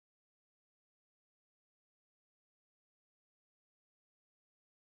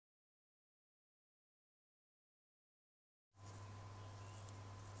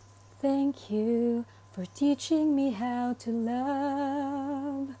Thank you for teaching me how to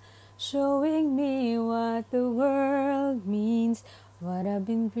love, showing me what the world means, what I've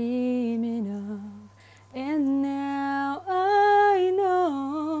been dreaming of. And now I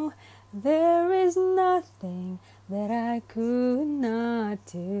know there is nothing that I could not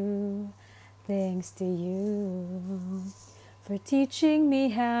do. Thanks to you for teaching me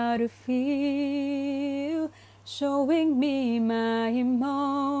how to feel, showing me my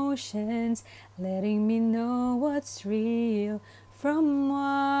emotions, letting me know what's real from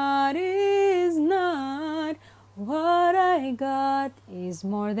what is not. What I got is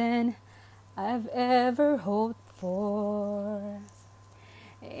more than I've ever hoped for.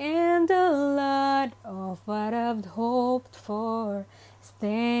 And a lot of what I've hoped for is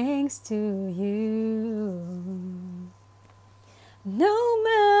thanks to you. No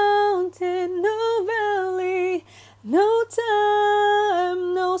mountain, no valley, no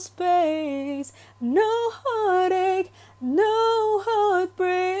time, no space, no heartache, no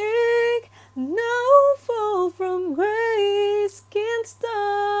heartbreak, no fall from grace can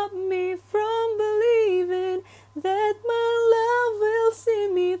stop me from believing that my love will see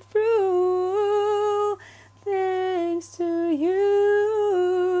me through. Thanks to you.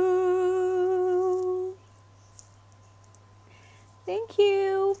 Thank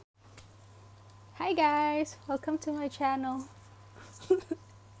you. Hi guys, welcome to my channel.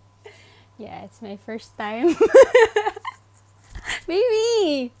 Yeah, it's my first time.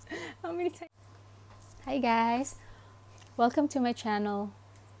 Baby! How many times? Hi guys, welcome to my channel.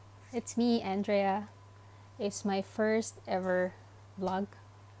 It's me, Andrea. It's my first ever vlog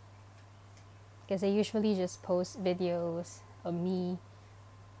because I usually just post videos of me,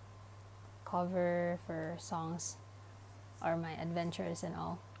 cover for songs or my adventures and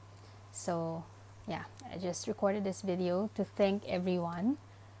all. So yeah, I just recorded this video to thank everyone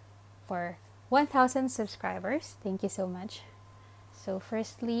for 1,000 subscribers. Thank you so much. So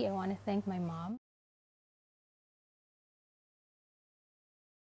firstly, I want to thank my mom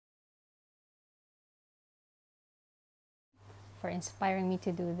for inspiring me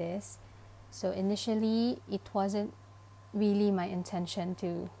to do this. So initially, it wasn't really my intention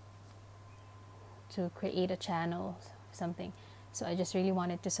to create a channel, something. So I just really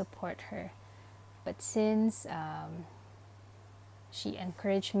wanted to support her. But since she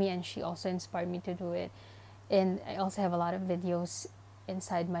encouraged me and she also inspired me to do it, and I also have a lot of videos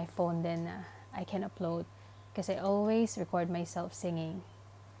inside my phone then I can upload because I always record myself singing.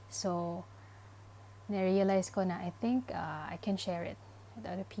 So na-realize ko na I think I can share it with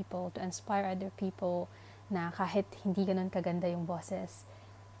other people to inspire other people na kahit hindi ganun kaganda yung boses,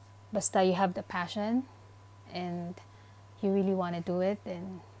 basta you have the passion and you really want to do it,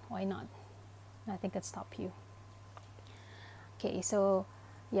 then why not? Nothing could stop you. Okay, so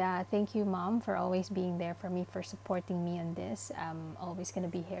yeah, thank you mom for always being there for me, for supporting me on this. I'm always gonna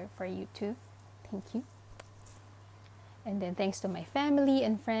be here for you too. Thank you. And then thanks to my family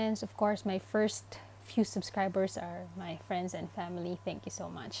and friends. Of course, my first few subscribers are my friends and family. Thank you so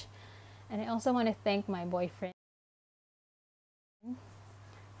much. And I also want to thank my boyfriend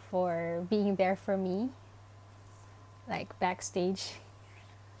for being there for me, like backstage.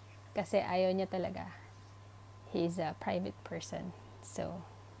 Kasi ayaw niya talaga. He's a private person. So,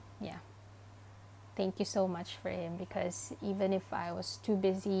 yeah. Thank you so much for him, because even if I was too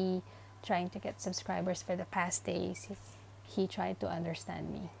busy trying to get subscribers for the past days, he tried to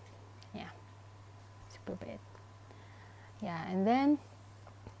understand me. Yeah. Super bad. Yeah, and then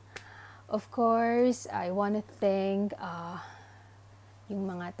of course, I want to thank yung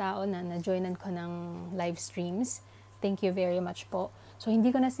mga tao na na-joinan ko ng live streams. Thank you very much po. So,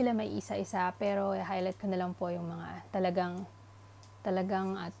 hindi ko na sila may isa-isa, pero i-highlight ko na lang po yung mga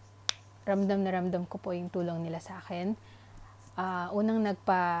talagang at ramdam na ramdam ko po yung tulong nila sa akin. Unang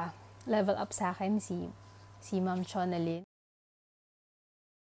nagpa-level up sa akin si Ma'am Chonalyn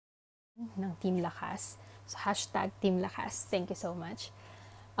ng Team Lakas. So, hashtag Team Lakas. Thank you so much.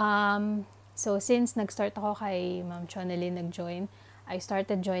 So, since nag-start ako kay Ma'am Chonalyn nag-join, I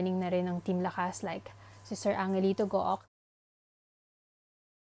started joining na rin ng Team Lakas, like si Sir Angelito Gook.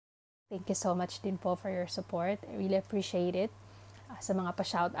 Thank you so much din po for your support. I really appreciate it. Sa mga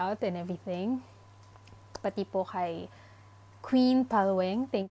pa-shoutout and everything. Pati po kay Queen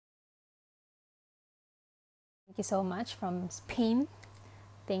Palweng. Thank you so much from Spain.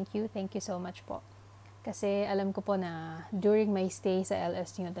 Thank you so much po. Kasi alam ko po na during my stay sa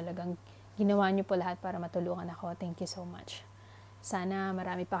LS nyo, talagang ginawa nyo po lahat para matulungan ako. Thank you so much. Sana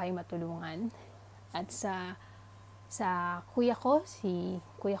marami pa kayong matulungan. At sa kuya ko, si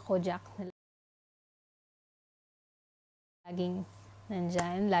Kuya ko Jack, laging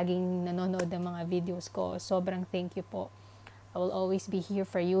nandyan, laging nanonood ng mga videos ko. Sobrang thank you po. I will always be here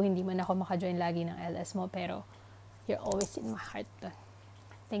for you. Hindi man ako maka-join lagi ng LS mo, pero you're always in my heart.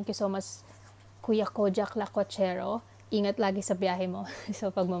 Thank you so much, Kuya Kojak Lacochero. Ingat lagi sa biyahe mo sa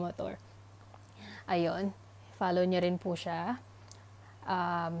pagmamotor. Ayun, follow nyo rin po siya.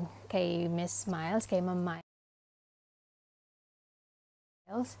 Kay Miss Miles, kay Ma'am Miles,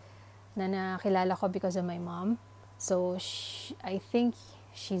 na nakilala ko because of my mom. So, I think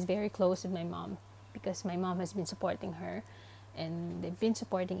she's very close with my mom because my mom has been supporting her and they've been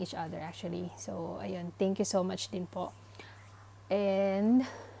supporting each other actually. So, ayun, thank you so much din po. And,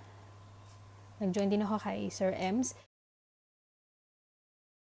 nag-join din ako kay Sir Ems.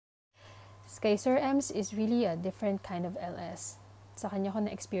 Kay Sir Ems is really a different kind of LS. Sa kanya ko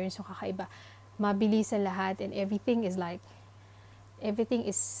na-experience yung kakaiba. Mabilis ang lahat and everything is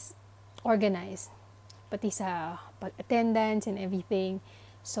organized. Pati sa attendance and everything.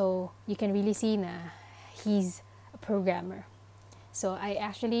 So, you can really see na he's a programmer. So, I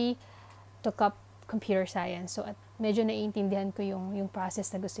actually took up computer science. So, at medyo naiintindihan ko yung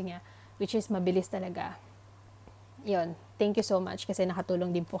process na gusto niya, which is mabilis talaga. Yun. Thank you so much kasi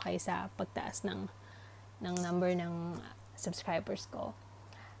nakatulong din po kayo sa pagtaas ng number ng subscribers ko.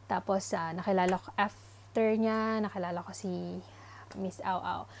 Tapos, nakilala ko, after niya, nakilala ko si Miss Au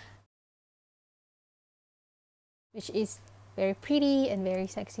Au, which is very pretty and very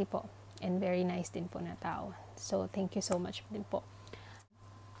sexy po. And very nice din po na tao. So, thank you so much din po.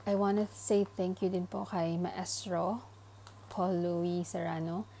 I want to say thank you din po kay Maestro Paul Louis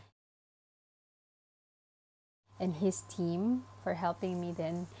Serrano and his team for helping me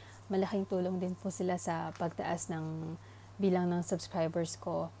din. Malaking tulong din po sila sa pagtaas ng bilang ng subscribers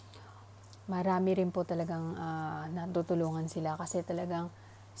ko. Marami rin po talagang natutulungan sila kasi talagang,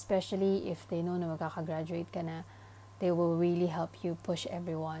 especially if they know na magkakagraduate ka na, they will really help you push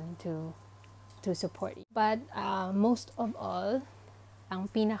everyone to support you. But most of all, ang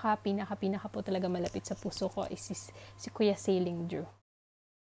pinaka po talaga malapit sa puso ko is si Kuya Sailing Drew.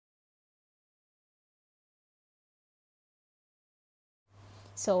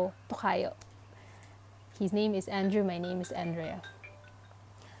 So, Tokayo. His name is Andrew, my name is Andrea.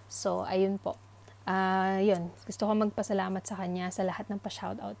 So, ayun po. Yun. Gusto ko magpasalamat sa kanya sa lahat ng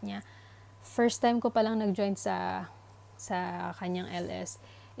pa-shoutout niya. First time ko palang nag-join sa kanyang LS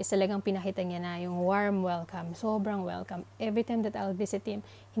is talagang pinakita niya na yung warm welcome. Sobrang welcome. Every time that I'll visit him,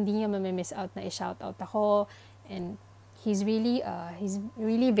 hindi niya mamimiss out na i-shoutout ako. And he's really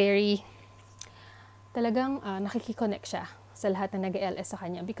very, talagang nakikiconnect siya sa lahat na nag-LS sa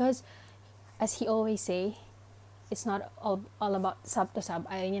kanya. Because, as he always say, it's not all about sub to sub.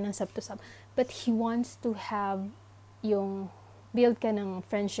 Ayaw niya ng sub to sub. But he wants to have yung build ka ng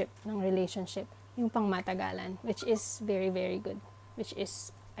friendship, ng relationship, yung pangmatagalan, which is very, very good. Which is,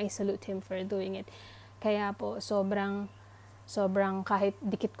 I salute him for doing it. Kaya po, sobrang kahit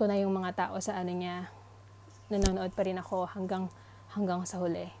dikit ko na yung mga tao sa ano niya, nanonood pa rin ako hanggang sa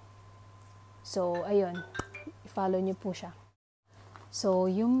huli. So, ayun. I-follow niyo po siya.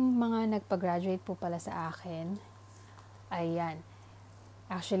 So, yung mga nagpa-graduate po pala sa akin, ayan.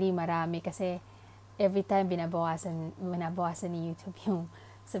 Actually, marami kasi every time binabawasan ni YouTube yung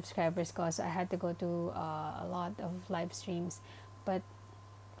subscribers ko. So, I had to go to a lot of live streams. But,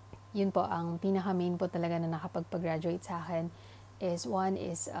 yun po, ang pinaka-main po talaga na nakapagpa-graduate sa akin is one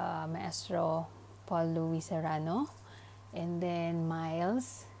is Maestro Paul Louis Serrano. And then,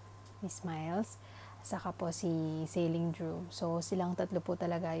 Miss Miles. Saka po si Sailing Drew. So, silang tatlo po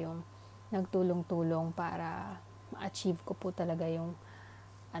talaga yung nagtulong-tulong para ma-achieve ko po talaga yung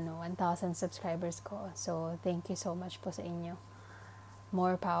 1,000 subscribers ko. So, thank you so much po sa inyo.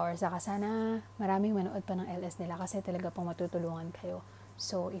 More power. Saka sana maraming manood pa ng LS nila kasi talaga pong matutulungan kayo.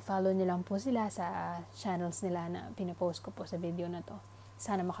 So, i-follow nyo lang po sila sa channels nila na pinapost ko po sa video na to.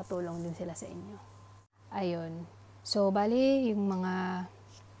 Sana makatulong din sila sa inyo. Ayun. So, bali, yung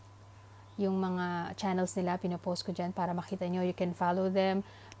mga channels nila, pinapost ko dyan para makita nyo. You can follow them,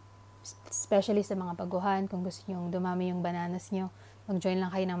 especially sa mga baguhan. Kung gusto nyo dumami yung bananas nyo, mag-join lang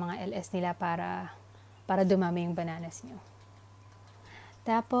kayo ng mga LS nila para dumami yung bananas nyo.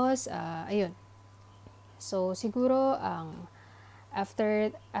 Tapos, ayun. So, siguro,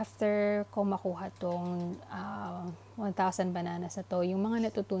 after ko makuha tong 1,000 bananas na to, yung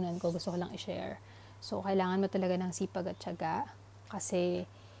mga natutunan ko, gusto ko lang i-share. So, kailangan mo talaga ng sipag at tiyaga kasi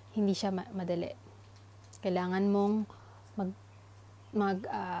hindi siya madali. Kailangan mong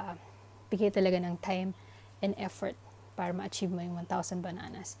bigay talaga ng time and effort para ma-achieve mo yung 1,000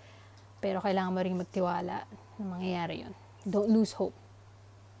 bananas. Pero kailangan mo ring magtiwala na mangyayari yun. Don't lose hope.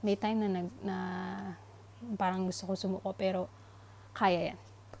 May time na parang gusto ko sumuko pero kaya yan.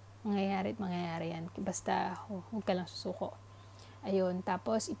 Mangyayari at mangyayari yan. Basta, huwag ka lang susuko. Ayun.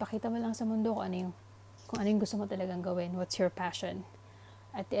 Tapos, ipakita mo lang sa mundo kung ano yung gusto mo talagang gawin. What's your passion?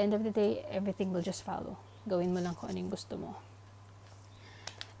 At the end of the day, everything will just follow. Gawin mo lang kung ano yung gusto mo.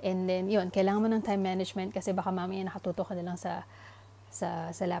 And then, yun, kailangan mo ng time management kasi baka mamaya nakatuto ka na lang sa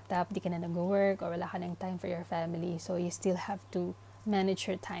laptop, di ka na nag-work, or wala ka ng time for your family. So, you still have to manage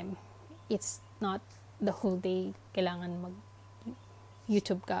your time. It's not the whole day kailangan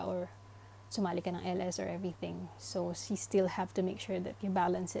mag-YouTube ka or sumali ka ng LS or everything. So, you still have to make sure that you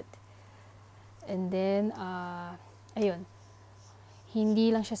balance it. And then, ayun,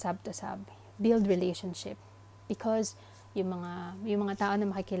 hindi lang siya sub to sub. Build relationship. Because yung mga tao na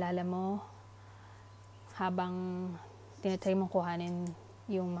makikilala mo habang tinatry mong kuhanin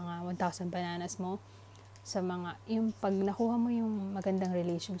yung mga 1,000 bananas mo, yung pag nakuha mo yung magandang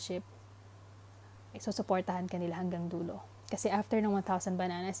relationship, susuportahan ka nila hanggang dulo. Kasi after ng 1,000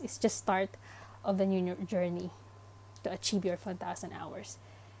 bananas, it's just start of the new journey to achieve your 1,000 hours.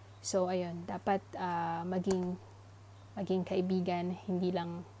 So, ayun, dapat maging kaibigan, hindi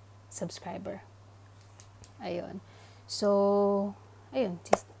lang subscriber. Ayun. So, ayun,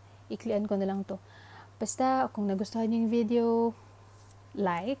 iklian ko na lang to. Basta, kung nagustuhan niyo yung video,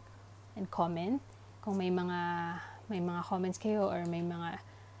 like and comment. Kung may mga comments kayo or may mga,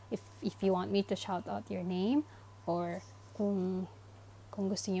 if you want me to shout out your name, or kung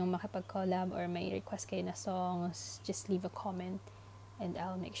gusto niyo makipag-collab or may request kayo na songs, just leave a comment and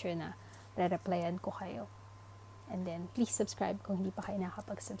I'll make sure na re-replyan ko kayo. And then, please subscribe kung hindi pa kayo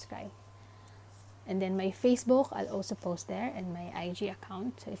nakapag-subscribe. And then, my Facebook, I'll also post there, and my IG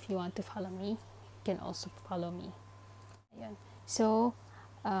account. So, if you want to follow me, you can also follow me. Ayan. So,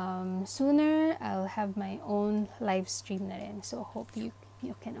 sooner, I'll have my own live stream na rin. So, hope you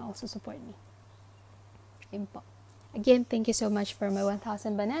can also support me. Yun po. Again, thank you so much for my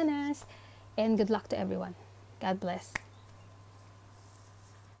 1,000 bananas, and good luck to everyone. God bless.